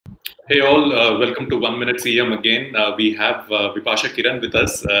Hey all, welcome to 1minCM again. We have Vipasha Kiran with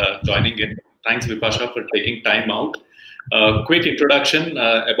us joining in. Thanks Vipasha for taking time out. Quick introduction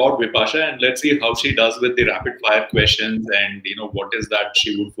about Vipasha, and let's see how she does with the rapid fire questions and what is that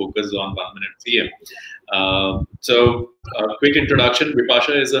she would focus on 1minCM. Quick introduction.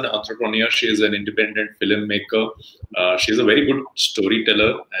 Vipasha is an entrepreneur. She is an independent filmmaker. She's a very good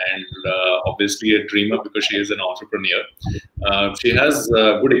storyteller and obviously a dreamer because she is an entrepreneur. She has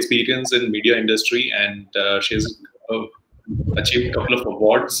good experience in media industry, and she has achieved a couple of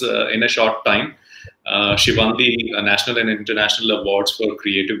awards in a short time. She won the national and international awards for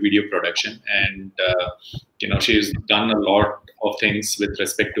creative video production, and she's done a lot of things with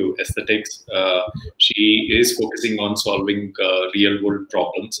respect to aesthetics. She is focusing on solving real world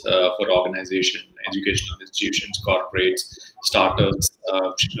problems for organizations, educational institutions, corporates, startups,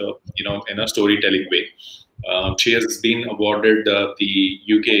 in a storytelling way. She has been awarded the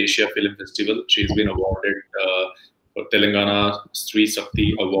UK Asia Film Festival. She's been awarded for Telangana Stri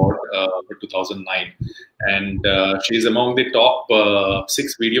Sakti Award for 2009. And she's among the top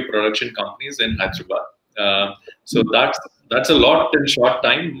 6 video production companies in Hyderabad. So that's a lot in short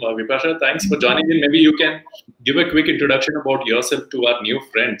time. Vipasha, thanks for joining in. Maybe you can give a quick introduction about yourself to our new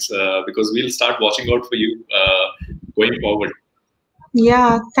friends because we'll start watching out for you going forward.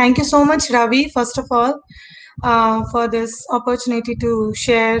 Yeah, thank you so much, Ravi, first of all, for this opportunity to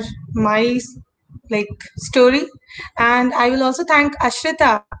share my story. And I will also thank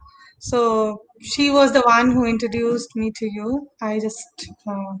Ashrita. So she was the one who introduced me to you. I just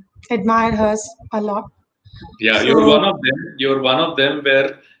admire her a lot. Yeah, So, you're one of them. You're one of them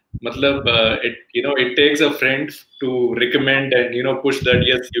where matlab, it takes a friend to recommend and push that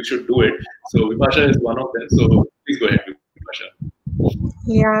yes, you should do it. So Vipasha is one of them. So please go ahead, Vipasha.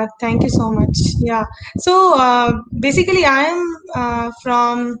 Yeah, thank you so much. Yeah, so basically, I am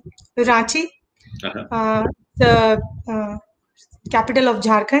from Ranchi, the capital of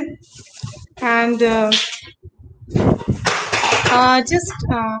Jharkhand, and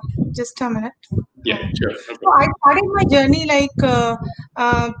just a minute. Yeah, sure. So I started my journey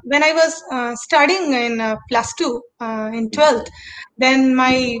when I was studying in +2 in 12th. Then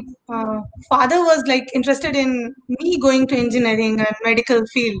my father was interested in me going to engineering and medical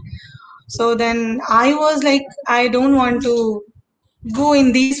field. So then I was like, I don't want to go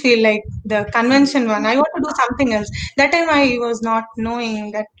in these field like the convention one. I want to do something else. That time I was not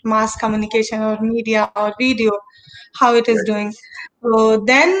knowing that mass communication or media or video, how it is doing. So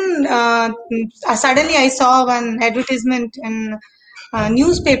then suddenly I saw one advertisement in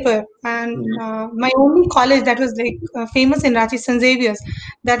newspaper, and my only college that was famous in Ranchi, St. Xavier's,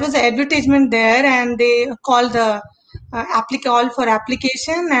 that was an advertisement there, and they called the call for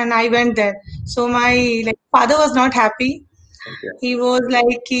application, and I went there. So my father was not happy. Okay. He was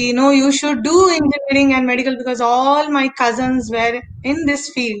like, you should do engineering and medical because all my cousins were in this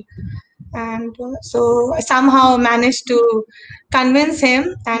field. And so I somehow managed to convince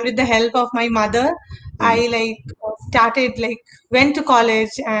him, and with the help of my mother, I started went to college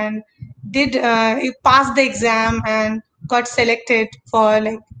and did passed the exam and got selected for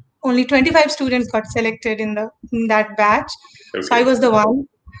only 25 students got selected in that batch. Okay. So I was the one.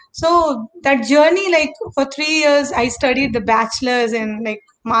 So that journey, for 3 years, I studied the bachelor's in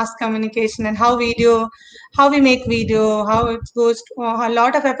mass communication and how we make video, how it goes to, a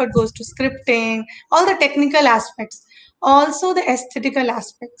lot of effort goes to scripting, all the technical aspects, also the aesthetical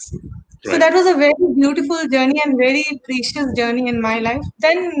aspects. So that was a very beautiful journey and very precious journey in my life.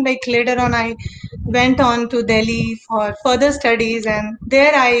 Then later on, I went on to Delhi for further studies, and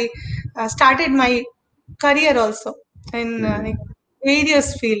there I started my career also in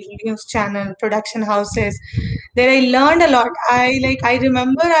various fields, news channel, production houses. There I learned a lot. I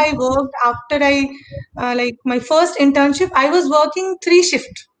remember I worked after I my first internship. I was working 3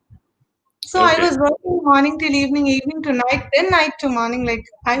 shift. So I was working morning till evening, evening to night, then night to morning.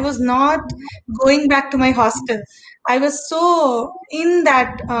 I was not going back to my hostel. I was so in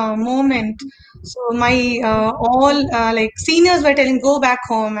that moment. So my all seniors were telling, go back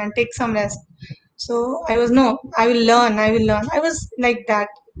home and take some rest. So I was, no, I will learn. I will learn. I was like that.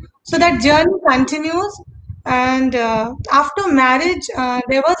 So that journey continues. And after marriage,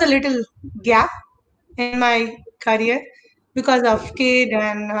 there was a little gap in my career because of kid,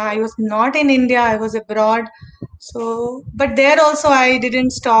 and I was not in India, I was abroad. So but there also I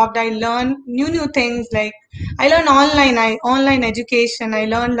didn't stop. I learned new things. I learned online education. I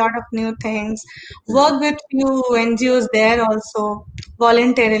learned a lot of new things, work with few NGOs there also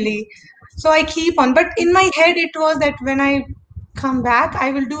voluntarily. So I keep on, but in my head it was that when I come back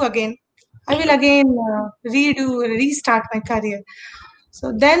I will do again. I will again restart my career.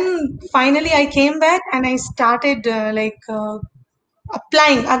 So then finally I came back and I started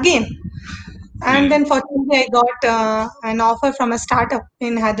applying again. And then fortunately, I got an offer from a startup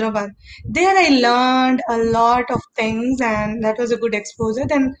in Hyderabad. There, I learned a lot of things, and that was a good exposure.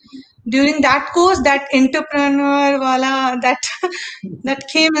 Then, during that course, that entrepreneur wala, that that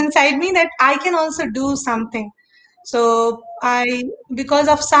came inside me, that I can also do something. So because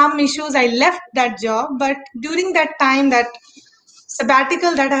of some issues, I left that job. But during that time, that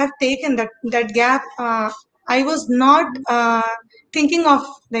sabbatical that I have taken, that gap, I was not thinking of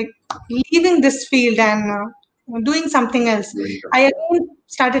like leaving this field and doing something else. I again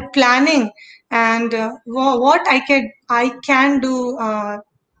started planning and what I can do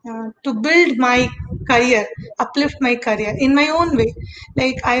to build my career, uplift my career in my own way.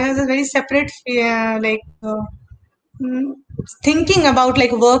 Like I was a very separate mm, thinking about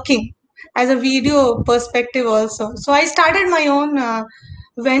like working as a video perspective also. So I started my own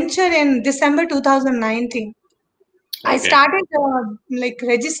venture in December 2019. I Okay. started like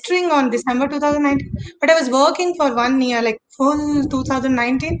registering on December 2019, but I was working for 1 year, like full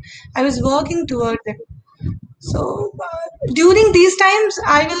 2019. I was working towards it. So during these times,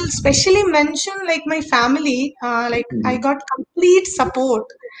 I will specially mention like my family. Like I got complete support.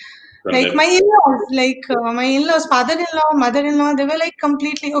 From Like them. my in-laws, father-in-law, mother-in-law, they were like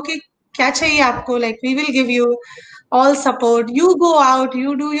completely okay. क्या चाहिए आपको? Like we will give you all support. You go out,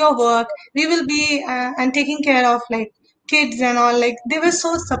 you do your work. We will be and taking care of like kids and all. Like they were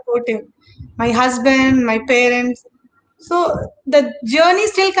so supportive. My husband, my parents. So the journey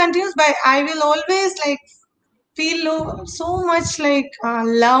still continues, but I will always like feel so much like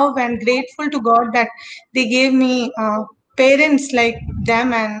love and grateful to God that they gave me parents like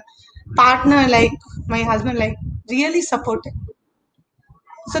them and partner like my husband, like really supportive.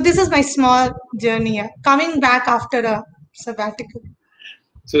 So this is my small journey, coming back after a sabbatical.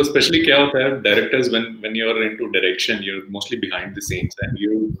 So especially क्या होता है directors when you're into direction you're mostly behind the scenes and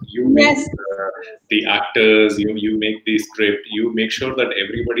you make Yes, the actors you make the script you make sure that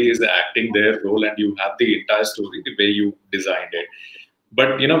everybody is acting their role and you have the entire story the way you designed it.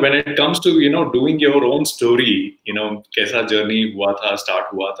 But when it comes to doing your own story, कैसा journey हुआ था start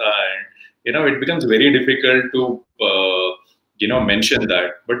हुआ था and it becomes very difficult to mention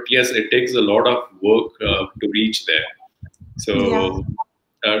that. But yes, it takes a lot of work to reach there. So yeah.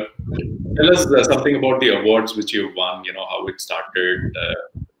 uh, tell us something about the awards which you've won, how it started,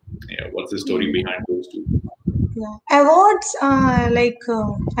 what's the story behind those two? Yeah. Awards, I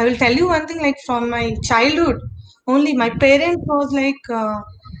will tell you one thing, like from my childhood, only my parents was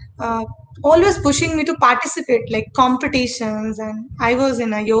uh, always pushing me to participate, like competitions, and I was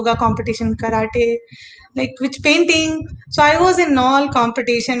in a yoga competition, karate, like which painting. So I was in all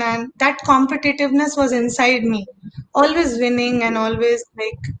competition, and that competitiveness was inside me, always winning and always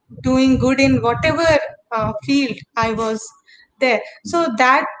like doing good in whatever field I was there. So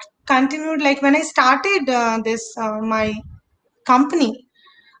that continued like when I started this my company.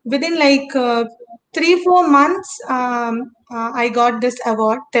 Within 3-4 months, I got this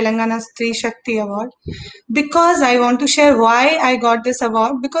award, Telangana Stri Sakti Award, because I want to share why I got this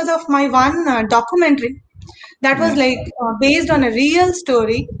award because of my one documentary that was based on a real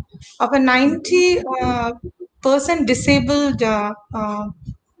story of a 90 percent disabled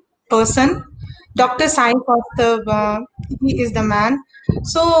person, Dr. Sai Kaustuv, he is the man.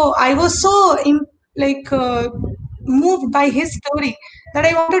 So I was so moved by his story that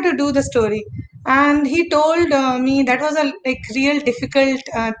I wanted to do the story. And he told me that was a like real difficult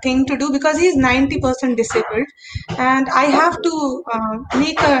thing to do because he is 90% disabled, and I have to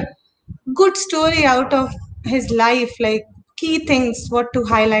make a good story out of his life, like key things, what to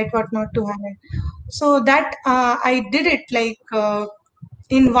highlight, what not to highlight. So that I did it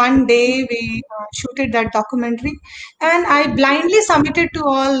in one day. We shooted that documentary, and I blindly submitted to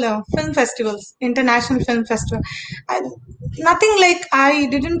all film festivals, international film festival. I, nothing like I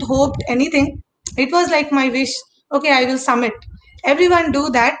didn't hope anything. It was like my wish. Okay, I will submit. Everyone do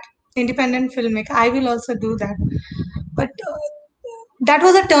that. Independent filmmaker. I will also do that. But that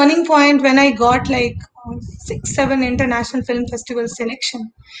was a turning point when I got 6, 7 international film festival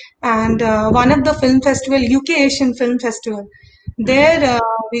selection, and one of the film festival, UK Asian Film Festival. There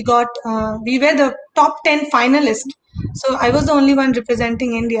we were the top 10 finalists. So I was the only one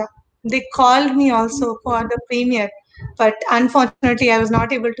representing India. They called me also for the premiere, but unfortunately I was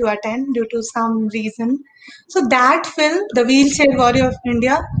not able to attend due to some reason. So that film, The Wheelchair Warrior of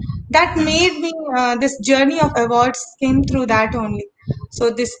India, that made me this journey of awards came through that only. So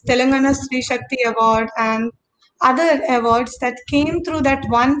this Telangana Stri Sakti Award and other awards that came through that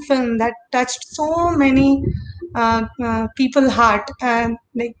one film that touched so many people heart, and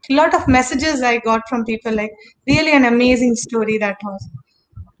like a lot of messages I got from people, like really an amazing story that was.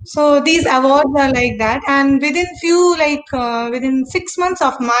 So these awards are like that, and within 6 months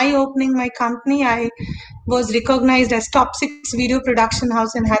of my opening my company, I was recognized as top 6 video production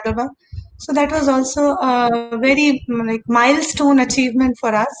house in Hyderabad. So that was also a very like milestone achievement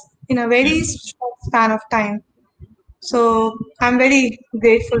for us in a very short span of time. So I'm very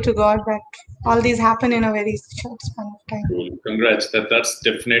grateful to God that all these happen in a very short span of time. Cool. Congrats. That's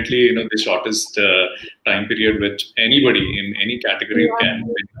definitely the shortest time period which anybody in any category can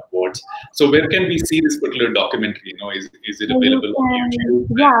win awards. So where can we see this particular documentary? Is it available on YouTube?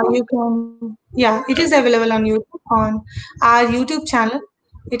 Yeah, you can. Yeah, it is available on YouTube, on our YouTube channel.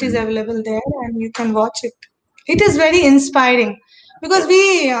 It is available there, and you can watch it. It is very inspiring because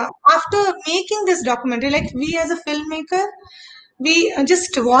after making this documentary, like we as a filmmaker, we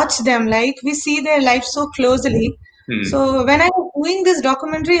just watch them, like we see their life so closely. So when I was doing this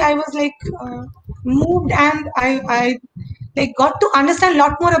documentary, I was like moved, and I like got to understand a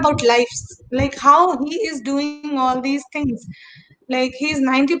lot more about lives, like how he is doing all these things. Like he's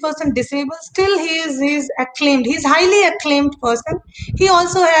 90% disabled, still he's acclaimed. He's highly acclaimed person. He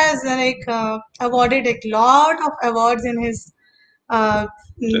also has awarded a lot of awards in his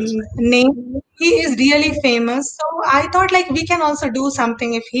name. He is really famous. So I thought like we can also do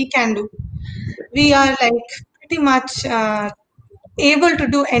something if he can do. We are like pretty much able to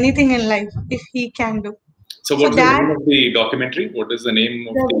do anything in life if he can do. So So what's the that name of the documentary? What is the name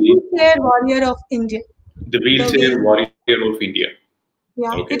of the the wheelchair warrior of India. The Wheelchair Warrior of India?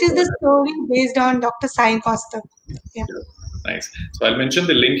 Yeah, Okay. it is the story based on Dr. Sai Kaustuv. Yeah. Nice. So I'll mention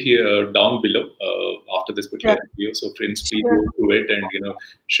the link here down below after this particular video. So friends, please go through it and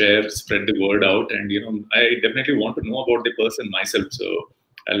share, spread the word out. And I definitely want to know about the person myself. So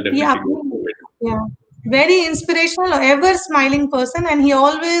I'll definitely go through it. Yeah. Very inspirational, ever smiling person, and he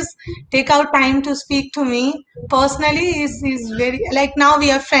always take out time to speak to me personally. He's very like now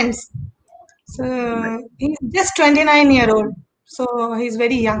we are friends. So he's just 29-year-old. So he's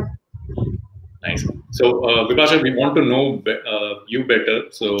very young. Nice. So, Vipasha, we want to know you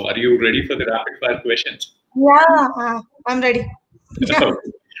better. So, are you ready for the rapid fire questions? Yeah, I'm ready. Yeah.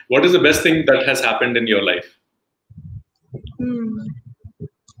 What is the best thing that has happened in your life?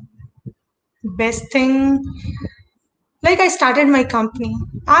 Best thing, like I started my company.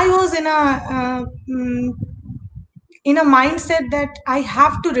 I was in a mindset that I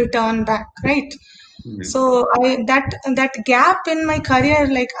have to return back, right? So that gap in my career,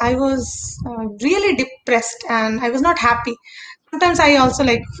 like I was really depressed and I was not happy. Sometimes I also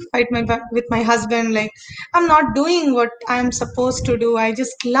like fight with my husband, like I'm not doing what I'm supposed to do. I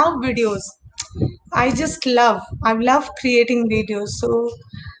just love videos. I love creating videos. So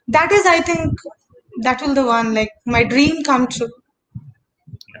that is, I think, that will the one like my dream come true.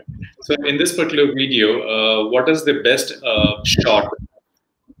 So in this particular video, what is the best shot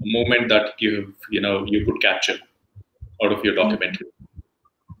moment that you could capture out of your documentary?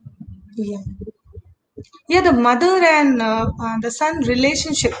 Yeah, the mother and the son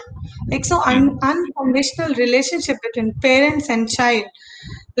relationship, like so unconditional relationship between parents and child.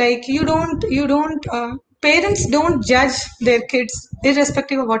 Like you don't parents don't judge their kids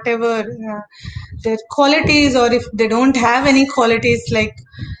irrespective of whatever their qualities, or if they don't have any qualities. Like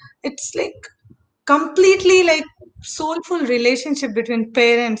it's like completely like soulful relationship between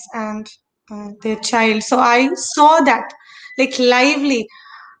parents and their child. So I saw that like lively,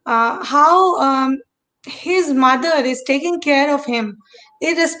 how his mother is taking care of him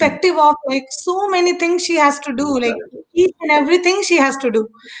irrespective of like so many things she has to do, like each and everything she has to do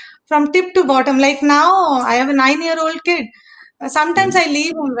from tip to bottom. Like now I have a 9-year-old kid. Sometimes I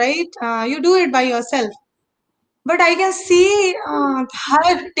leave him, right? You do it by yourself, but I can see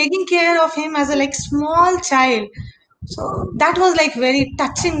her taking care of him as a like small child. So that was like very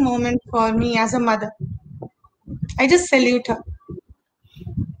touching moment for me as a mother. I just salute her.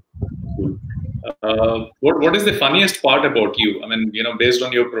 Cool. What is the funniest part about you? I mean, based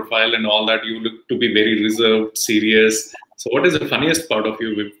on your profile and all that, you look to be very reserved, serious. So, what is the funniest part of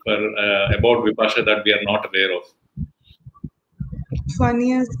you about Vipasha that we are not aware of?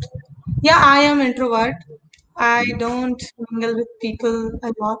 Funniest, yeah, I am introvert. I don't mingle with people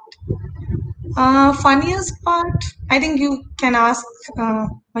a lot. Funniest part, I think you can ask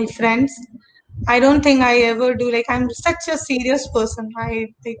my friends. I don't think I ever do. Like I'm such a serious person.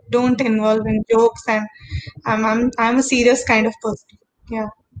 I like, don't involve in jokes, and I'm a serious kind of person. Yeah.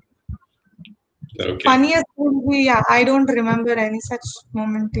 Okay. Funniest would be, yeah. I don't remember any such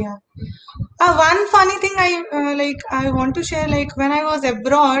moment. Yeah. One funny thing I want to share. Like when I was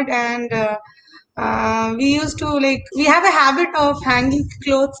abroad and we used to like, we have a habit of hanging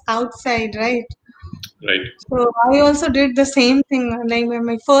clothes outside, right? Right. So I also did the same thing, like when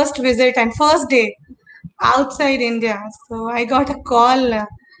my first visit and first day outside India. So I got a call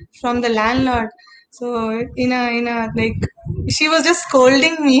from the landlord. So in a like, she was just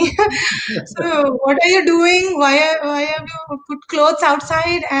scolding me. So what are you doing? Why have you put clothes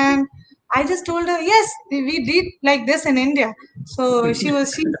outside? And I just told her, yes, we did like this in India. So she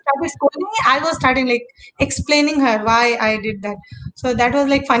started scolding me. I was starting like explaining her why I did that. So that was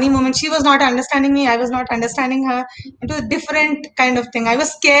like funny moment. She was not understanding me. I was not understanding her. It was different kind of thing. I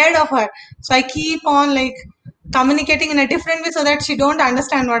was scared of her. So I keep on like communicating in a different way so that she don't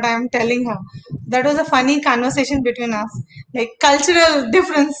understand what I am telling her. That was a funny conversation between us, like cultural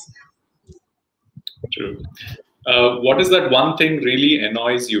difference. True. What is that one thing really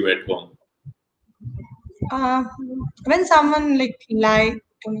annoys you at home? Uh, when someone like lie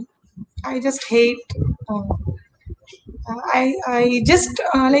to me, I just hate. Uh, I just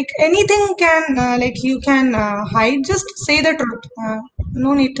like anything can like you can hide. Just say the truth.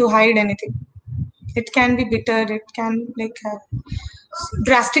 No need to hide anything. It can be bitter. It can like have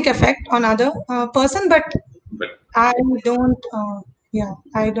drastic effect on other person, but But I don't. Yeah,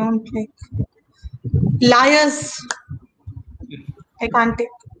 I don't like liars. I can't take.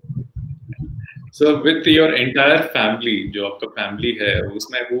 so with your entire family, जो आपका family है,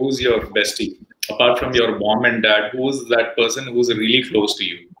 उसमें who's your bestie? Apart from your mom and dad, who's that person who's really close to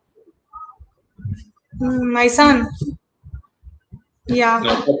you? My son. Yeah. No,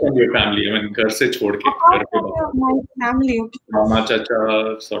 apart from your family. I mean, घर से छोड़ के, Apart घर पे बात. from my family, okay. Mama,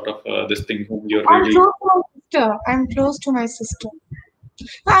 chacha, sort of this thing whom you're I'm really. close to my sister. I'm close to my sister.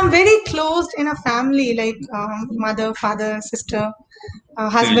 I'm very close in a family, like mother, father, sister, Hmm.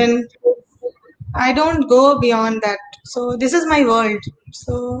 husband. I don't go beyond that. So this is my world.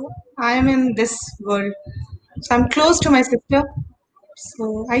 So I am in this world. So I'm close to my sister. So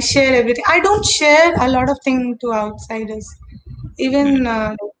I share everything. I don't share a lot of things to outsiders, even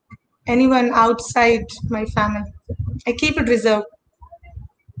Hmm. anyone outside my family. I keep it reserved.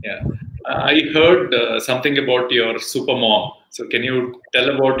 Yeah. I heard something about your super mom. So can you tell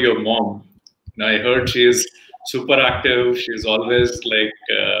about your mom? I heard she is super active. She's always like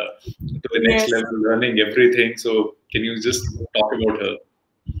to the next Yes. level, learning everything. So can you just talk about her?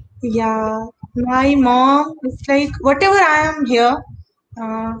 Yeah. My mom is like whatever I am here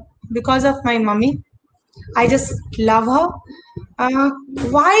uh, because of my mummy. I just love her. Uh,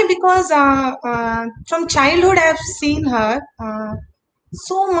 why? Because from childhood I've seen her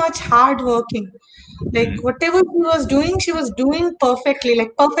so much hard working. Like Hmm. whatever she was doing perfectly.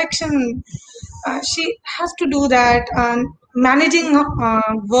 Like perfection. She has to do that. Managing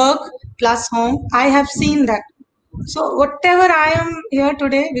work plus home. I have seen that. So whatever I am here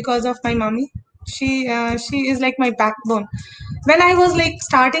today because of my mommy, she is like my backbone. When I was like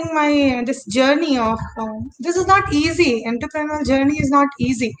starting my this journey of this is not easy. Entrepreneurial journey is not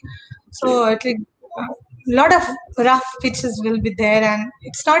easy. True. So it like a lot of rough pitches will be there, and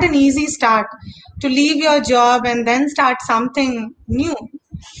it's not an easy start to leave your job and then start something new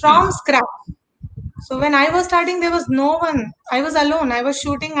from Hmm. scratch. So when I was starting, there was no one. I was alone. I was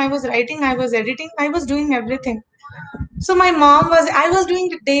shooting. I was writing. I was editing. I was doing everything. So my mom was, I was doing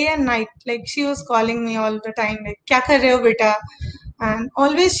it day and night. Like she was calling me all the time, like, "Kya kar rahe ho, beta?" And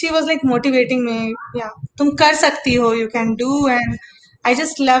always she was like motivating me. Yeah, tum kar sakti ho, you can do, and I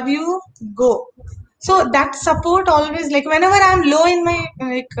just love you. Go. So that support always, like whenever I'm low in my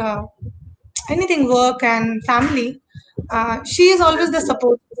like anything work and family, she is always the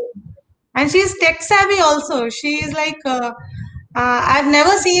support, and she's tech savvy also. She is like I've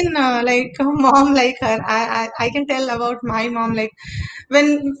never seen like a mom like her. I can tell about my mom. Like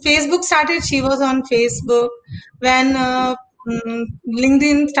when Facebook started, she was on Facebook. When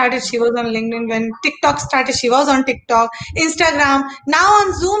LinkedIn started, she was on LinkedIn. When TikTok started, she was on TikTok. Instagram. Now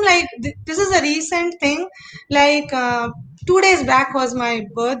on Zoom, like this is a recent thing. Like 2 days back was my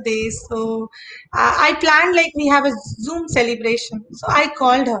birthday, so I planned like we have a Zoom celebration. So I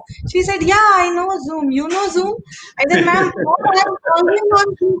called her. She said, "Yeah, I know Zoom. You know Zoom?" I said, "Ma'am, no, I'm always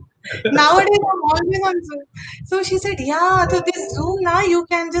on Zoom. Nowadays, I'm always on Zoom." So she said, "Yeah, so this Zoom now you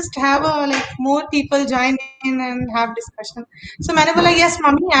can just have a like more people join in and have discussion." So मैंने बोला, "Yes,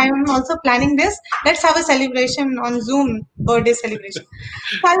 mommy, I am also planning this. Let's have a celebration on Zoom, birthday celebration."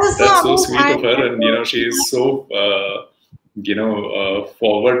 So I was so That's so amazed. sweet of her, and she is so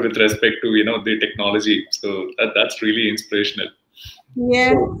forward with respect to the technology. So that's really inspirational.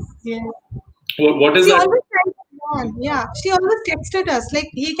 Yes, So yes. what is She that? always tried to learn. Yeah, she always texted us like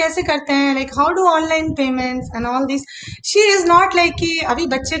ये कैसे करते हैं, like how do online payments and all this. She is not like कि अभी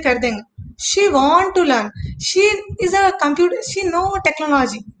बच्चे कर देंगे. She want to learn. She is a computer. She know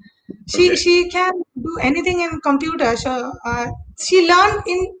technology. Okay. She can do anything in computer. So she learned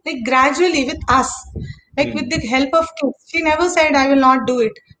in like gradually with us, like with the help of kids. She never said, "I will not do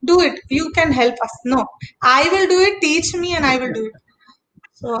it." Do it. You can help us. No, I will do it. Teach me, and I will do it.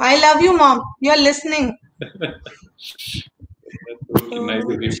 So I love you, mom. You are listening. That's so nice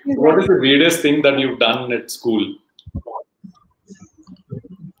of you. She's What like, is the weirdest thing that you've done at school?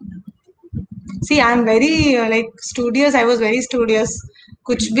 see, I'm very like studious. I was very studious.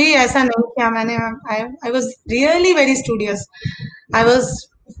 कुछ भी ऐसा नहीं किया मैंने. I was really very studious. I was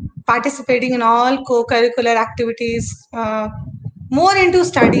participating in all co-curricular activities, more into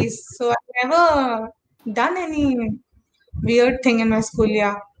studies. So I never done any weird thing in my school.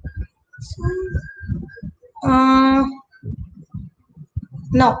 Yeah. Uh,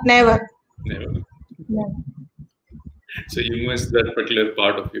 no, never. Never. No. So you missed that particular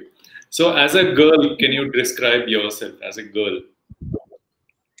part of you. So as a girl, can you describe yourself as a girl?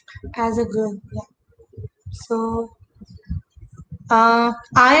 As a girl, yeah. So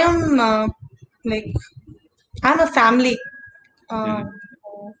I am like I'm a family uh,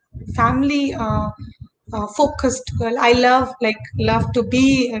 family focused girl. I love to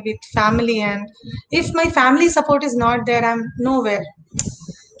be with family, and if my family support is not there, I'm nowhere.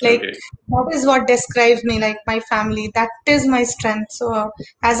 Like Okay. that is what describes me. Like my family, that is my strength. So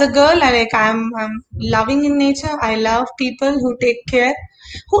as a girl, I'm loving in nature. I love people who take care,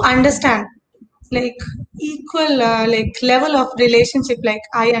 who understand, like equal like level of relationship. Like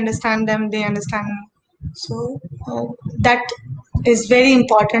I understand them, they understand me. So that is very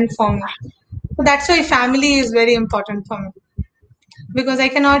important for me. So that's why family is very important for me, because I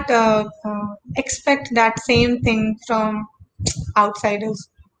cannot expect that same thing from outsiders.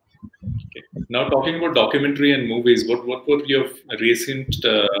 Okay. Now talking about documentary and movies, what were your recent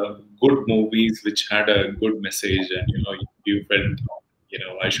good movies which had a good message and you felt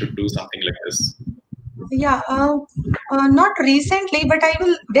I should do something like this? Yeah, not recently, but I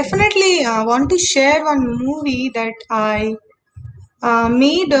will definitely want to share one movie that I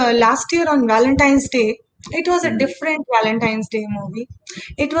made last year on Valentine's Day. It was a Mhm. different Valentine's Day movie.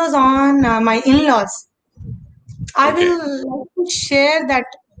 It was on my in-laws. I Okay. will like to share that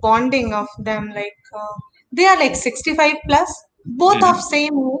bonding of them. Like they are like 65 plus, both of Mhm.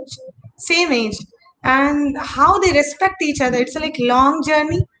 same age, and how they respect each other. It's a like long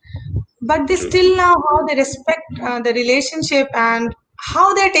journey, but they True. still know how they respect the relationship and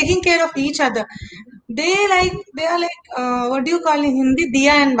how they're taking care of each other. They are like what do you call in Hindi,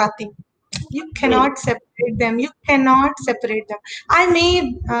 diya and bati. You Oh. cannot separate them. You cannot separate them. I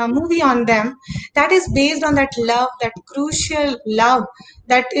made a movie on them that is based on that love, that crucial love.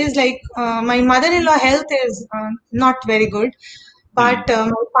 That is like my mother-in-law health is not very good, Mhm. but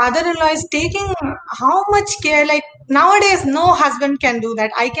my father-in-law is taking how much care. Like nowadays, no husband can do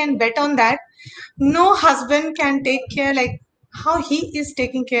that. I can bet on that. No husband can take care like how he is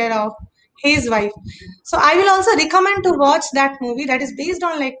taking care of his wife. So I will also recommend to watch that movie that is based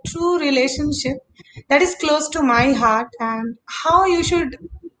on like true relationship, that is close to my heart, and how you should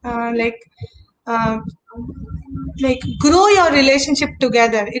uh, like uh, grow your relationship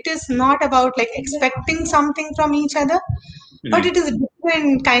together. It is not about like expecting something from each other, but Mhm. it is a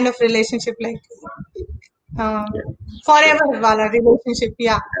different kind of relationship, like um, Yeah. Sure. forever wala relationship.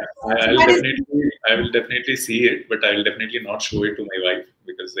 Yeah. Yeah. So that is I will definitely see it, but I will definitely not show it to my wife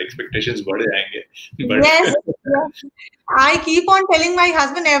because the expectations बढ़ जाएंगे. yes, But yes. I keep on telling my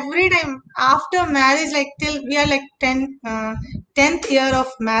husband every time after marriage, like till we are like 10th year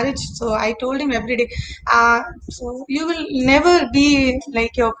of marriage. So I told him every day, so you will never be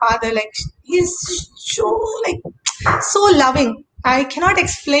like your father. Like he's so like so loving. I cannot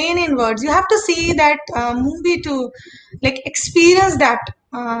explain in words. You have to see that movie to like experience that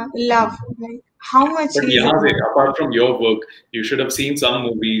love, like how much but he is a यहाँ से man. apart from your work, you should have seen some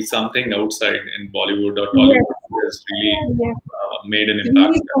movie, something outside in Bollywood or Yes, Tollywood that has really yes. made an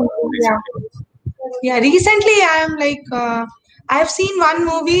impact Recently, yeah. recently. Yeah, recently I am like I have seen one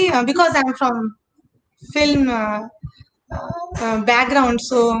movie because I'm from film background,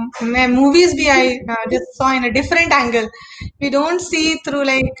 so my movies we I just saw in a different angle. We don't see through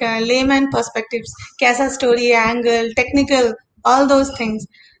like layman perspectives, kaisa story, angle, technical, all those things.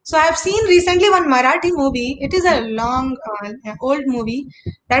 So I have seen recently one Marathi movie. It is a long old movie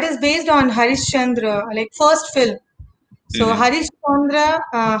that is based on Harishchandra, like first film. So Mhm. Harish Chandra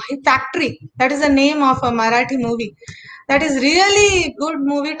Factory, that is the name of a Marathi movie. That is really good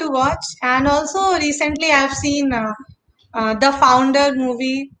movie to watch. And also recently I've seen the Founder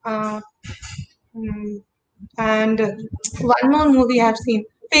movie, and one more movie I've seen.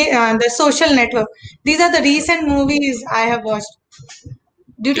 The Social Network. These are the recent movies I have watched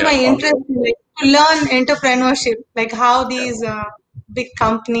due to Yeah, my founder. interest like, to learn entrepreneurship, like how these big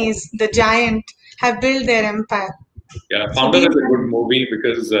companies, the giant, have built their empire. Yeah, So Founder these is a are, good movie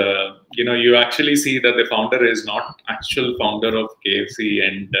because you actually see that the founder is not actual founder of KFC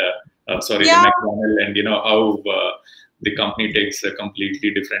and sorry, the yeah, McDonald, and how the company takes a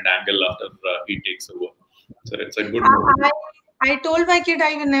completely different angle after he takes over. So it's a good movie. I, I told my kid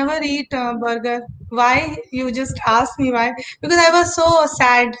I will never eat burger. Why? You just asked me why. Because I was so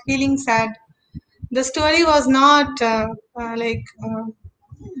sad, feeling sad. The story was not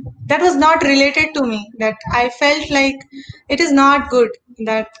that was not related to me. That I felt like it is not good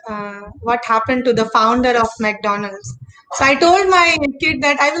that what happened to the founder of McDonald's. So I told my kid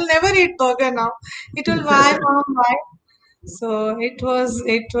that I will never eat burger now. He told, why, mom, why? So it was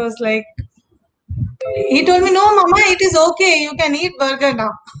like he told me, no, mama, it is okay. You can eat burger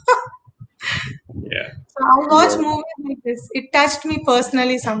now. Yeah. So I We watch al- movies like this. It touched me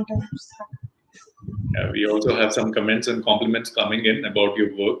personally sometimes. we also have some comments and compliments coming in about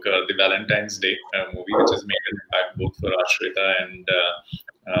your work, the Valentine's Day movie, which has made an impact both for Ashrita and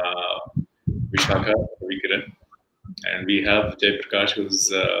Vishaka Kiran. And we have Jay Prakash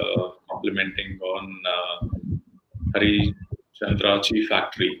who's complimenting on Hari Chandrachi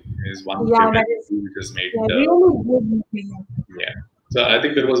Factory is one Yeah, that favorite is movie which is made. yeah, really good movie. Yeah. So I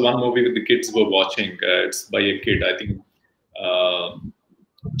think there was one movie that the kids were watching. It's by a kid. I think uh,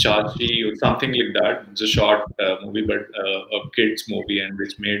 Chachi or something like that. It's a short movie, but a kids movie, and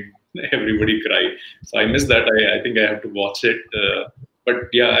which made everybody cry. So I missed that. I think I have to watch it. But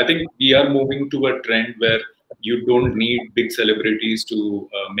yeah, I think we are moving to a trend where you don't need big celebrities to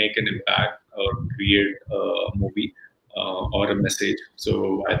make an impact or create a movie or a message.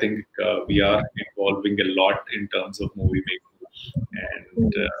 So I think we are evolving a lot in terms of movie making,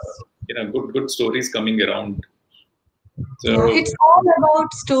 and good stories coming around. Yeah, So it's all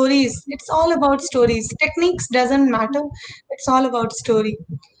about stories. It's all about stories. Techniques doesn't matter. It's all about story.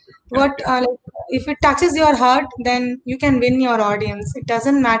 What okay. like, if it touches your heart, then you can win your audience. It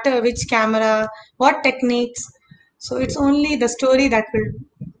doesn't matter which camera, what techniques. So it's only the story that will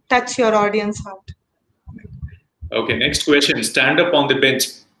touch your audience heart. Okay, next question. Stand up on the bench.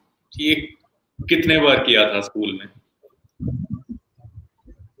 ये कितने बार किया था school में?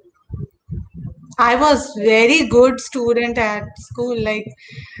 I was very good student at school. Like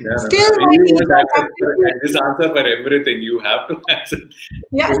No. still my You won't teachers accept appreciate. this answer for everything. You have to answer.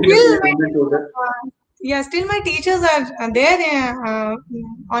 Yeah, कोई ना still कोई my comment होगा. teachers yeah, still my teachers are there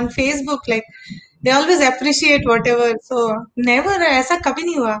on Facebook. Like they always appreciate whatever. So never ऐसा कभी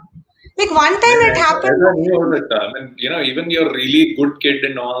नहीं हुआ. Like one नहीं, time it ऐसा happened. ऐसा नहीं हो सकता. I mean, even you're really good kid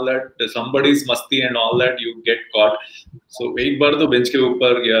and all that, somebody's मस्ती and all that, you get caught. So एक बार तो बेंच के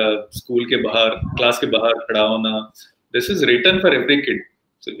ऊपर या स्कूल के बाहर, क्लास के बाहर खड़ा होना. This is written for every kid.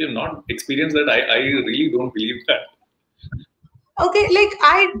 So if you've not experienced that, I really don't believe that. Okay, like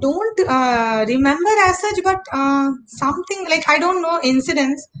I don't remember as such, but something like I don't know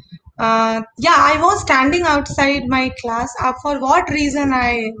incidents. Yeah, I was standing outside my class. For what reason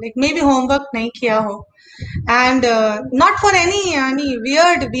I like maybe homework nahi kiya ho, and not for any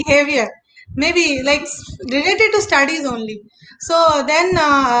weird behavior. Maybe like related to studies only. So then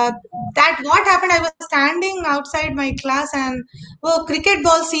that what happened? I was standing outside my class and वो cricket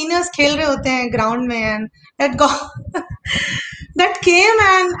ball seniors खेल रहे होते हैं ground में and that got that came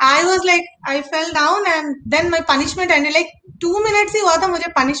and I was like I fell down and then my punishment ended like 2 minutes ही हुआ था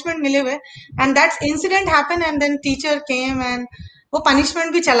मुझे punishment मिले हुए and that incident happened and then teacher came and वो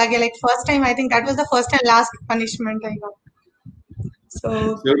punishment भी चला गया like first time I think that was the first and last punishment I got. So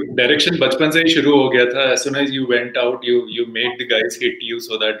Your direction बचपन से ही शुरू हो गया था. As soon as you went out, you made the guys hit you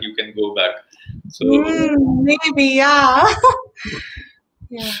so that you can go back. So maybe yeah.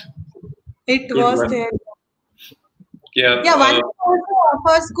 Yeah, it good was one. there. Yeah. Yeah, one thing also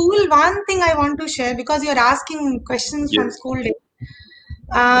for school, one thing I want to share because you're asking questions from Yes. school day.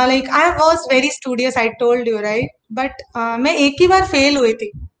 Like I was very studious, I told you, right? But मैं एक ही बार fail हुई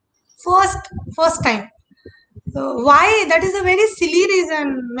थी. First time. So why? That is a very silly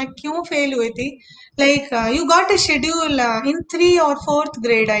reason. मैं क्यों fail हुई थी? Like you got a schedule in 3 or 4th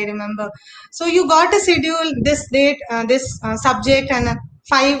grade, I remember. So you got a schedule this date, this subject, and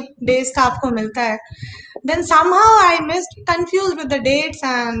 5 days का आपको मिलता है. Then somehow I missed, confused with the dates,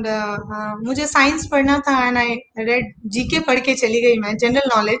 and मुझे science पढ़ना था, and I read GK पढ़ के चली गई मैं, general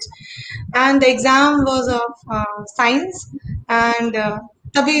knowledge, and the exam was of science, and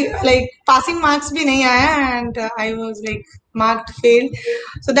तभी like passing marks भी नहीं आया and I was like marked fail.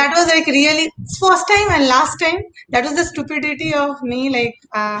 So that was like really first time and last time. That was the stupidity of me. Like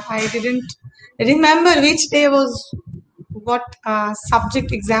I didn't remember which day was what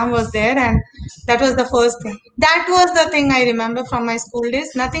subject exam was there, and that was the first thing. That was the thing I remember from my school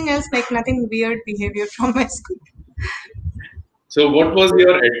days. Nothing else, like nothing weird behavior from my school. So what was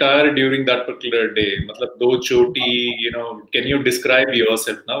your attire during that particular day? Matlab, do choti, can you describe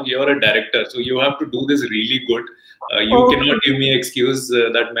yourself now? You're a director, so you have to do this really good. You cannot give me excuse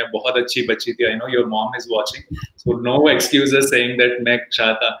that मैं बहुत अच्छी बच्ची थी. I know your mom is watching, so no excuses saying that मैं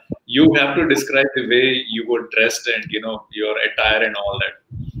अच्छा था. You have to describe the way you were dressed and your attire and all that.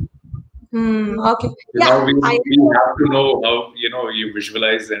 Okay. Yeah, we have to know how you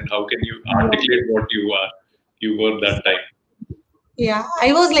visualize and how can you articulate what you were that time. Yeah,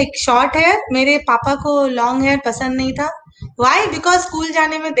 I was like short hair. मेरे पापा को long hair पसंद नहीं था. Why? Because school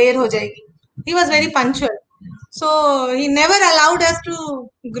जाने में देर हो जाएगी. He was very punctual. So he never allowed us to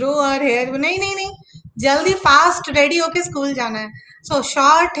grow our hair. नहीं नहीं नहीं, जल्दी fast ready होके school जाना है. So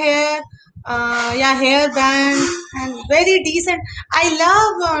short hair, yeah, hair band and very decent. I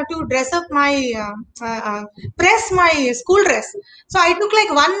love to dress up my press my school dress. So I took like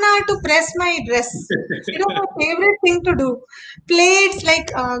 1 hour to press my dress. It was my favorite thing to do. Plaits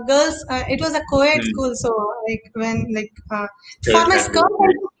like girls. It was a co-ed school, so like when like for my skirt.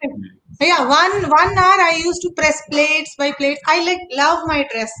 Yeah, one hour I used to press plates by plates. I like love my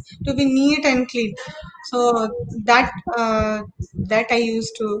dress to be neat and clean. So that I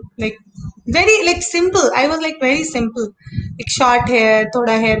used to like very like simple. I was like very simple, like short hair,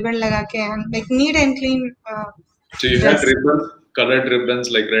 thoda hairband laga ke, and like neat and clean. So you had ribbons, colored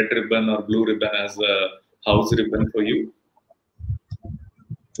ribbons like red ribbon or blue ribbon as a house ribbon for you.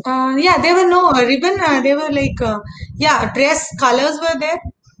 Yeah, there were no ribbon. They were like yeah, dress colors were there.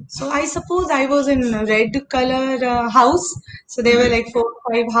 So I suppose I was in red color house. So there were like 4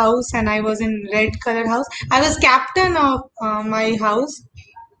 5 house, and I was in red color house. I was captain of my house.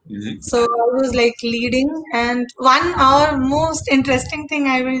 So I was like leading, and one our most interesting thing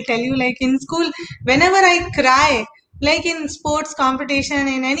I will tell you, like in school, whenever I cry, like in sports competition,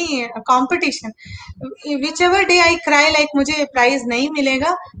 in any competition, whichever day I cry, like मुझे prize नहीं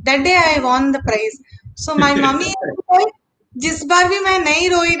मिलेगा, that day I won the prize. So my mommy, जिस बार भी मैं नहीं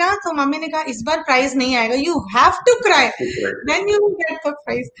रोई ना, तो मम्मी ने कहा इस बार प्राइज नहीं आएगा, you have to cry, then you will get the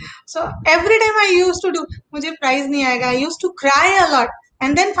prize. So every time I used to do, मुझे प्राइज नहीं आएगा, I used to cry a lot,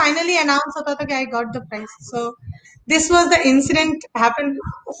 and then finally announce होता था कि I got the prize. So this was the incident happened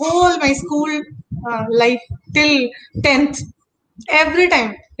whole my school life till 10th. Every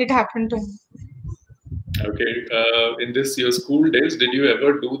time it happened to me. Okay, in this your school days, did you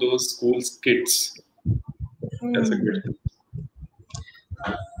ever do those school skits? That's a question.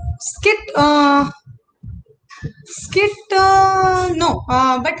 Skit, no,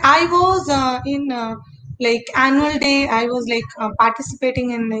 but I was in like annual day. I was like participating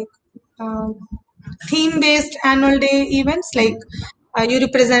in like theme based annual day events, like you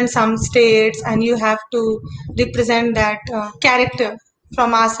represent some states and you have to represent that character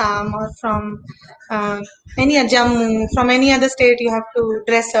from Assam or from any Jammu, from any other state. You have to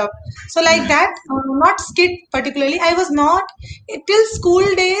dress up, so like that. Not skit particularly. I was not till school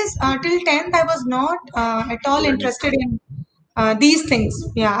days, till 10th. I was not at all interested in these things.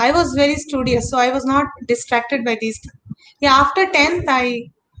 Yeah, I was very studious, so I was not distracted by these things. Yeah, after 10th I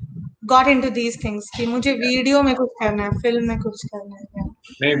got into these things कि मुझे video में कुछ करना है, film में कुछ करना है.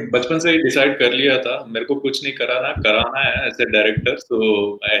 नहीं, बचपन से ही डिसाइड कर लिया था, मेरे को कुछ नहीं कराना है as a director, so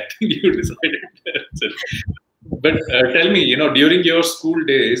I think you decided. But tell me, during your school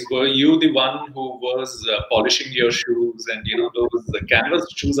days, were you the one who was polishing your shoes and those canvas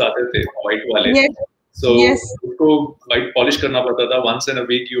shoes आते थे white वाले? Yes. So Yes. उसको white polish करना पड़ता था. Once in a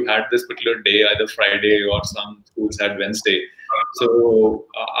week, you had this particular day, either Friday or some schools had Wednesday. So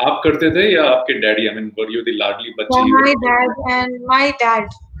आप करते थे या आपके daddy? I mean, were you the लाडली बच्ची? My dad and my dad.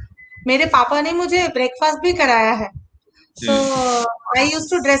 मेरे पापा ने मुझे ब्रेकफास्ट भी कराया है. So I used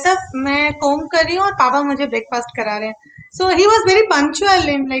to dress up. मैं comb कर रही हूँ और पापा मुझे ब्रेकफास्ट करा रहे हैं. So he was very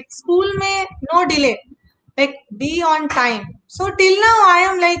punctual in like school में no delay. Like be on time. So till now I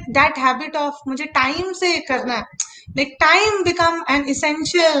am like that habit of मुझे time से करना है. Like time become an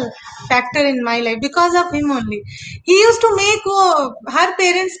essential factor in my life because of him only. He used to make वो हर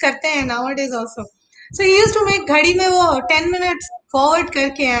parents करते हैं nowadays also. So he used to make घड़ी में वो 10 minutes forward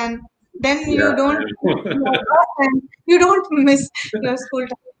करके, and then you don't and you don't miss your school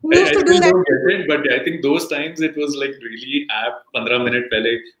time. We used I to do still that. don't get it, but I think those times it was like really apt. 15 minute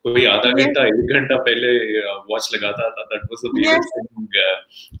पहले कोई आधा Yes, घंटा 1 घंटा पहले watch लगाता था. That was the yes, weirdest thing,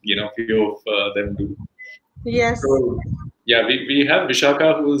 few of them do. yes. So yeah, we have Vishaka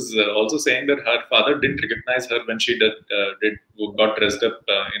who's also saying that her father didn't recognize her when she did got dressed up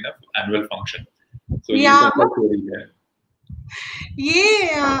in an annual function. So ये Yeah, कौन सा story है?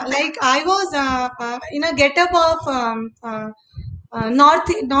 yeah. Like I was in a getup of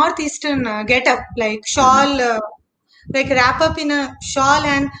northeastern getup, like Mhm. shawl, like wrap up in a shawl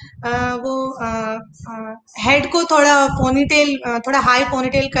and वो head को थोड़ा ponytail, थोड़ा high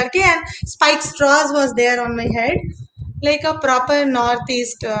ponytail करके and spike straws was there on my head, like a proper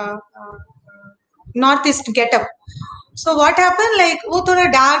northeast getup. So what happened, like वो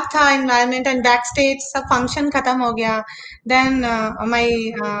थोड़ा dark था environment and backstage सब function खत्म हो गया. Then my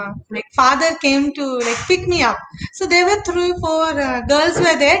father came to like pick me up. So there were 3 4 girls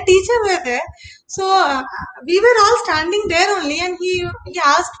were there, teacher were there. So we were all standing there only, and he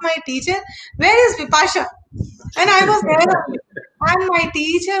asked my teacher, where is Vipasha? And I was there only. And my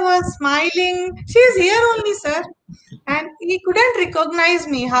teacher was smiling. She is here only, sir. And he couldn't recognize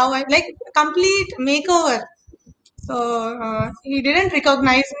me. How I like complete makeover. So he didn't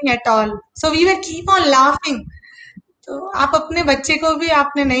recognize me at all. So we were keep on laughing. तो आप अपने बच्चे को भी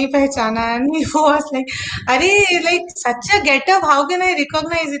आपने नहीं पहचाना. And he was like, अरे like such a getup, how can I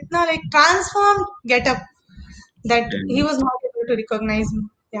recognize इतना like transformed getup that he Mm. was not able to recognize me.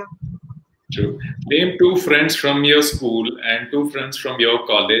 Yeah. True. Name 2 friends from your school and 2 friends from your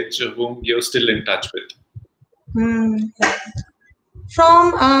college whom you're still in touch with. Hmm.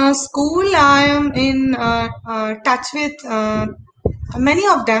 From school, I am in touch with many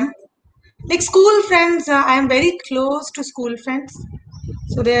of them. Like school friends, I am very close to school friends.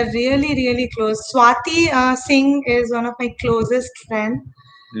 So they are really, really close. Swati Singh is one of my closest friends.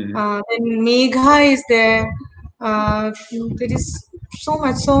 Mhm. Then Megha is there. There is so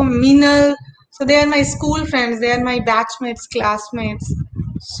much. So Minal. So they are my school friends. They are my batchmates, classmates.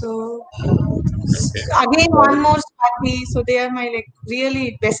 So Okay. again, Got one it. more Swati. So they are my like really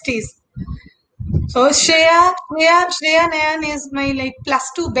besties. So Shreya Nayan is my like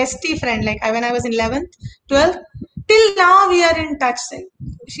 +2 bestie friend. Like when I was in 11th, 12th, till now we are in touch.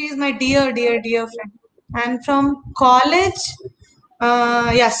 She is my dear, dear, dear friend. And from college,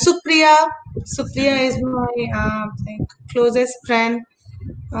 yeah, Supriya Mhm. is my like closest friend.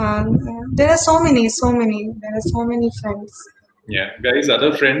 There are so many, so many. There are so many friends. Yeah, guys,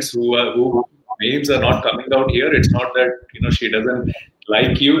 other friends who names are not coming out here. It's not that she doesn't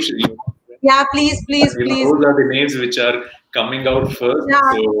like you. Yeah, please, please, please. Those are the names which are coming out first. Yeah,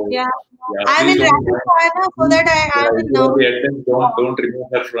 So yeah. yeah, I'm please in don't rapid mind. fire now so that I Yeah, will if you are know. the admin, don't remove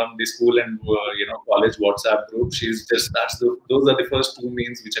her from the school and college WhatsApp group. She's just those are the first 2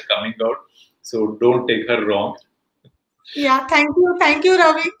 names which are coming out. So don't take her wrong. Yeah, thank you,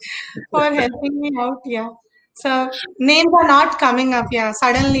 Ravi, for helping me out. Yeah. So names are not coming up. Yeah,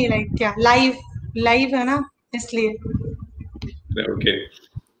 suddenly like yeah, live है ना इसलिए. Okay,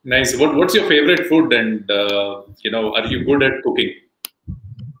 nice. What's your favorite food, and are you good at cooking?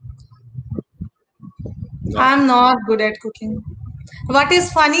 No. I'm not good at cooking. What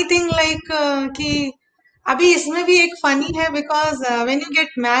is funny thing like कि अभी इसमें भी एक funny है because when you get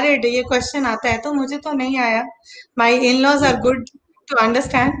married ये question आता है तो मुझे तो नहीं आया. My in-laws are good to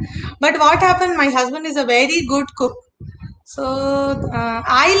understand. But what happened? My husband is a very good cook. So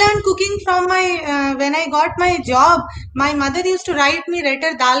I learned cooking from my when I got my job. My mother used to write me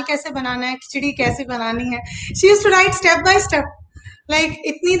letter दाल कैसे बनाना है, खिचड़ी कैसे बनानी है. She used to write step by step. Like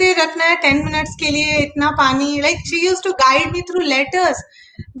इतनी देर रखना है 10 minutes के लिए इतना पानी. Like she used to guide me through letters.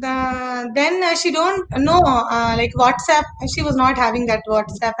 Then she don't know like WhatsApp. She was not having that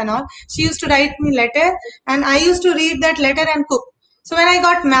WhatsApp and all. She used to write me letter, and I used to read that letter and cook. So when I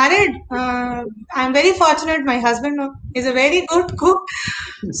got married, I'm very fortunate. My husband is a very good cook.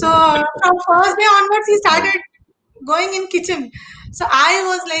 So from first day onwards, he started going in kitchen. So I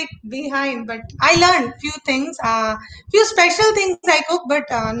was like behind, but I learned few things, few special things I cook. But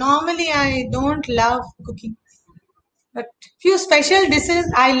normally I don't love cooking. But few special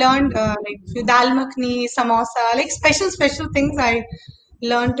dishes I learned, like few dal makhni, samosa, like special things I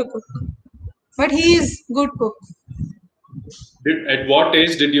learned to cook. But he is good cook. At what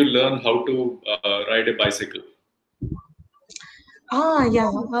age did you learn how to ride a bicycle?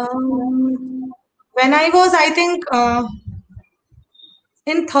 Yeah. When I was, I think,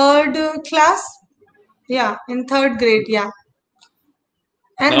 in third class. Yeah, in third grade. Yeah,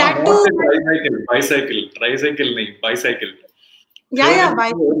 and No, that not too. a tricycle. Bicycle. Tricycle nahi. Bicycle. Yeah, Third yeah, is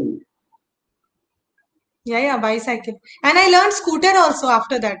bike. too early. Yeah, bicycle. And I learned scooter also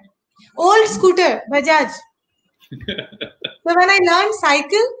after that. Old scooter, Bajaj. So when I learned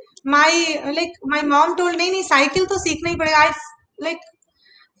cycle, my mom told me, "नहीं cycle तो सीखना ही पड़ेगा." I like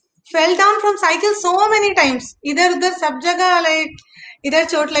fell down from cycle so many times. इधर उधर सब जगह like इधर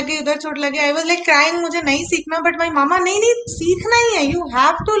चोट लगी उधर चोट लगी. I was like crying, मुझे नहीं सीखना. But my mama, नहीं नहीं सीखना ही है. You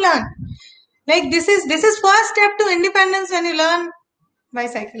have to learn. Like this is first step to independence when you learn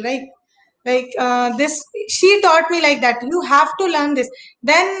bicycle, right? Like this, she taught me like that. You have to learn this.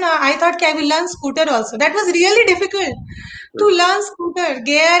 Then I thought, okay, I will learn scooter also. That was really difficult to learn scooter,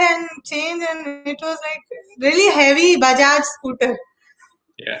 gear and change, and it was like really heavy Bajaj scooter.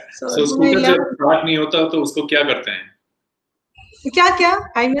 Yeah. So So then I scooter जब learned. start नहीं होता तो उसको क्या करते हैं? क्या क्या?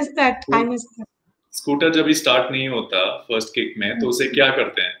 I missed that. I missed that. Scooter जब भी स्टार्ट नहीं होता फर्स्ट किक में तो उसे क्या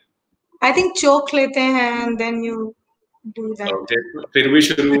करते हैं? I think choke लेते हैं and then you do that. Okay. फिर भी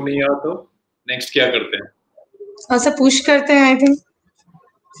शुरू नहीं हुआ तो नेक्स्ट क्या करते हैं? ऐसे push करते हैं, I think.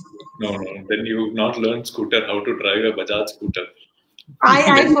 No, then you've not learned scooter, how to drive a Bajaj scooter. I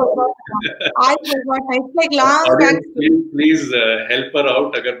forgot. I forgot. It's like long back. Audience, please help her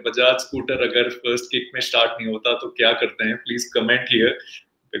out. अगर बजाज स्कूटर अगर फर्स्ट किक में start नहीं होता तो क्या करते हैं? Please comment here.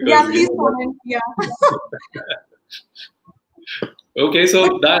 Yeah, please comment. Yeah. Okay,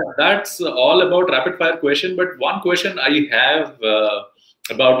 so that's all about rapid fire question. But one question I have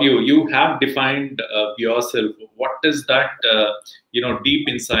about you. You have defined yourself. What is that? Deep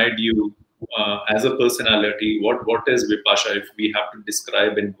inside you as a personality. What is Vipasha? If we have to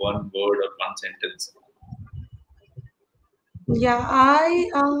describe in one word or one sentence. Yeah, I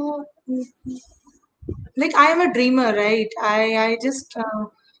am a dreamer, right? I just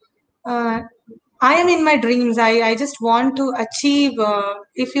I am in my dreams. I just want to achieve.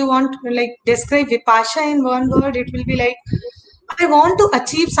 If you want to like describe Vipasha in one word, it will be like I want to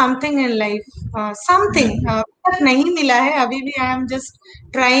achieve something in life. Something तक नहीं मिला है अभी भी. I am just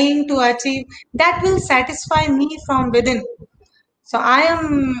trying to achieve that will satisfy me from within. So I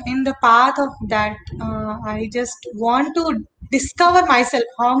am in the path of that. I just want to discover myself,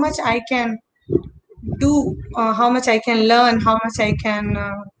 how much I can do, how much I can learn, how much I can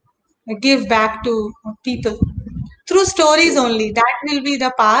give back to people through stories only. That will be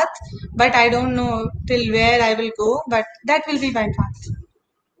the path, but I don't know till where I will go, but that will be my path.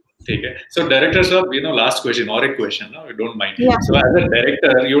 Okay. So director sir, last question or a question, no, you don't mind. Yeah. So as a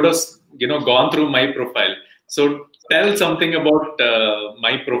director, you would have, gone through my profile. So tell something about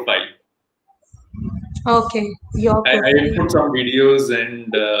my profile. Okay. Your profile. I put some videos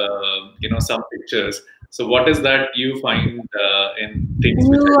and some pictures. So what is that you find in things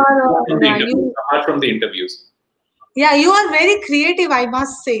apart from the interviews? Yeah, you are very creative, I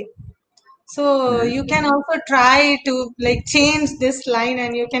must say. So you can also try to like change this line,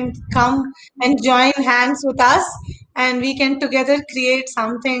 and you can come and join hands with us, and we can together create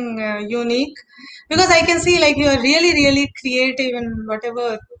something unique. Because I can see like you are really, really creative in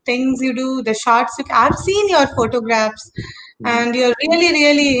whatever things you do, the shots. I've seen your photographs, and you're really,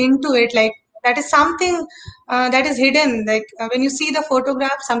 really into it. Like that is something that is hidden. Like when you see the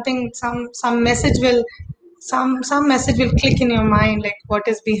photograph, some message will some message will click in your mind, like what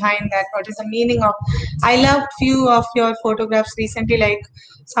is behind that, what is the meaning of. I loved few of your photographs recently, like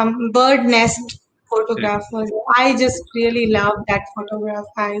some bird nest photograph. I just really love that photograph.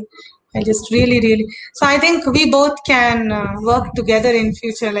 I just really, so I think we both can work together in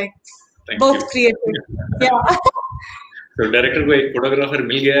future, like both creative. Yeah. So director को एक photographer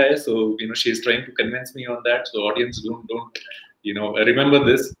मिल गया है, so she is trying to convince me on that. So audience don't remember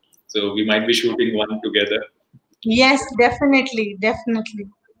this. So we might be shooting one together. Yes, definitely.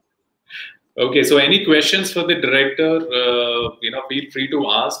 Okay, so any questions for the director? Feel free to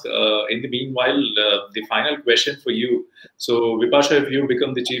ask. In the meanwhile, the final question for you. So Vipasha, if you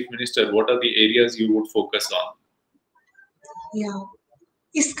become the chief minister, what are the areas you would focus on? Yeah,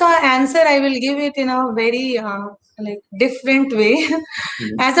 iska answer I will give it in a very like different way.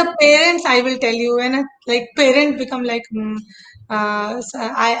 As a parent, I will tell you, when a like parent become like so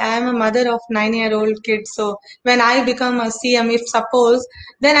I am a mother of 9-year-old kid. So when I become a CM, if suppose,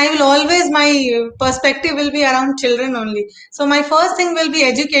 then I will always, my perspective will be around children only. So my first thing will be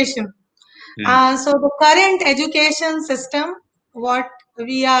education. So the current education system, what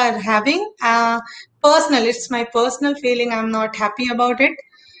we are having, it's my personal feeling. I'm not happy about it.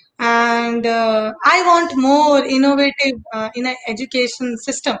 And I want more innovative in an education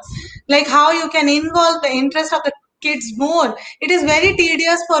system, like how you can involve the interest of the kids more. It is very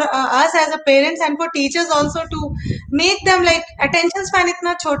tedious for us as a parents and for teachers also to make them like attention span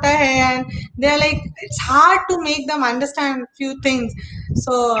itna chota hai, and they're like it's hard to make them understand few things.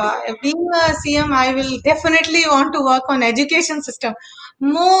 So being a CM, I will definitely want to work on education system,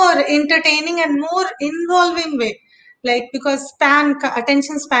 more entertaining and more involving way, like because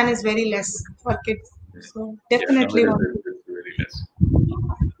attention span is very less for kids. So definitely want to. It's very less.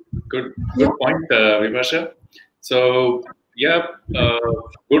 Good, Yeah. good point, Vipasha. So yeah,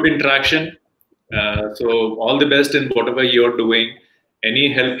 good interaction. So all the best in whatever you're doing.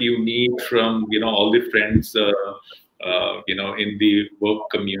 Any help you need from all the friends in the work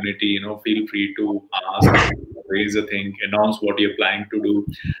community, feel free to ask, raise a thing, announce what you're planning to do.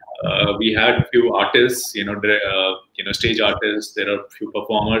 We had a few artists, stage artists. There are a few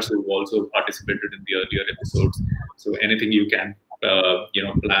performers who've also participated in the earlier episodes. So anything you can,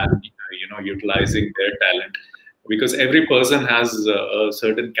 plan, utilizing their talent, because every person has a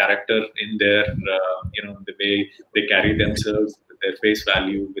certain character in their, the way they carry themselves, with their face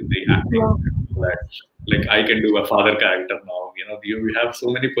value, with the acting. Like I can do a father character now. You have so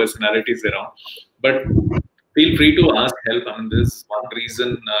many personalities around, but feel free to ask help. I mean, this is one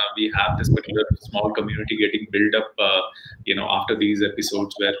reason we have this particular small community getting built up, after these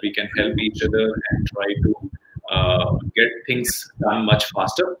episodes, where we can help each other and try to get things done much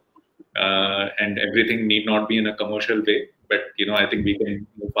faster. And everything need not be in a commercial way, but I think we can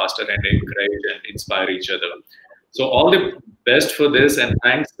move faster and encourage and inspire each other. So all the best for this, and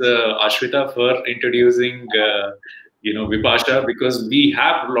thanks Ashwita for introducing Vipasha, because we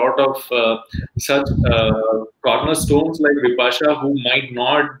have a lot of such cornerstones like Vipasha who might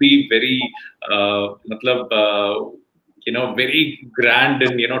not be very very grand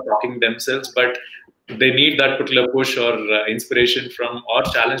in talking themselves, but they need that particular push or inspiration from or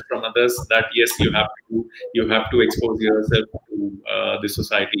challenge from others, that yes, you have to expose yourself to the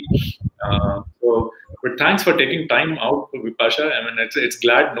society. So but thanks for taking time out, Vipasha. I mean, it's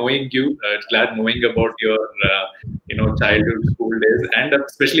glad knowing you. It's glad knowing about your childhood, school days, and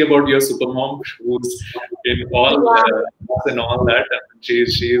especially about your supermom, who's in all and all that. And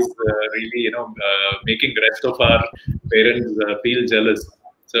she's really making the rest of our parents feel jealous.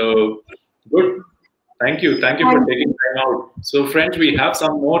 So good. Thank you for taking time out. So friends, we have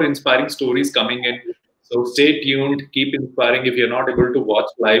some more inspiring stories coming in. So stay tuned, keep inspiring. If you're not able to watch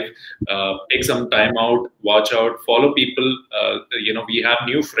live, take some time out, watch out, follow people. We have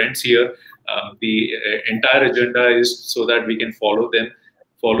new friends here. The entire agenda is so that we can follow them,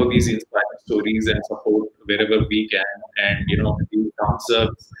 follow these inspiring stories, and support wherever we can. And the thumbs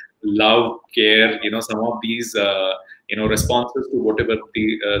up, love, care. Some of these responses to whatever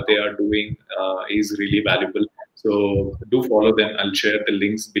they are doing is really valuable. So do follow them. I'll share the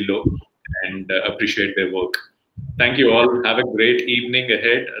links below, and appreciate their work. Thank you all. Have a great evening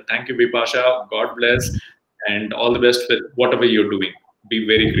ahead. Thank you, Vipasha. God bless, and all the best with whatever you're doing. Be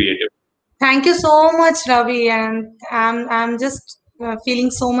very creative. Thank you so much, Ravi, and I'm just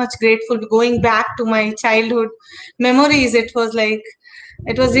feeling so much grateful going back to my childhood memories. It was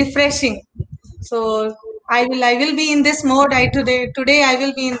refreshing. So I will be in this mode. Today I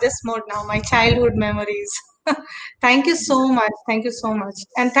will be in this mode now. My childhood memories. Thank you so much. Thank you so much,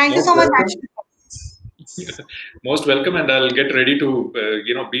 and thank you Most so much, welcome. Ashwita. Most welcome, and I'll get ready to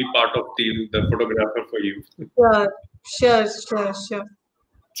be part of the photographer for you. Sure, sure, sure, sure.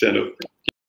 Chalo.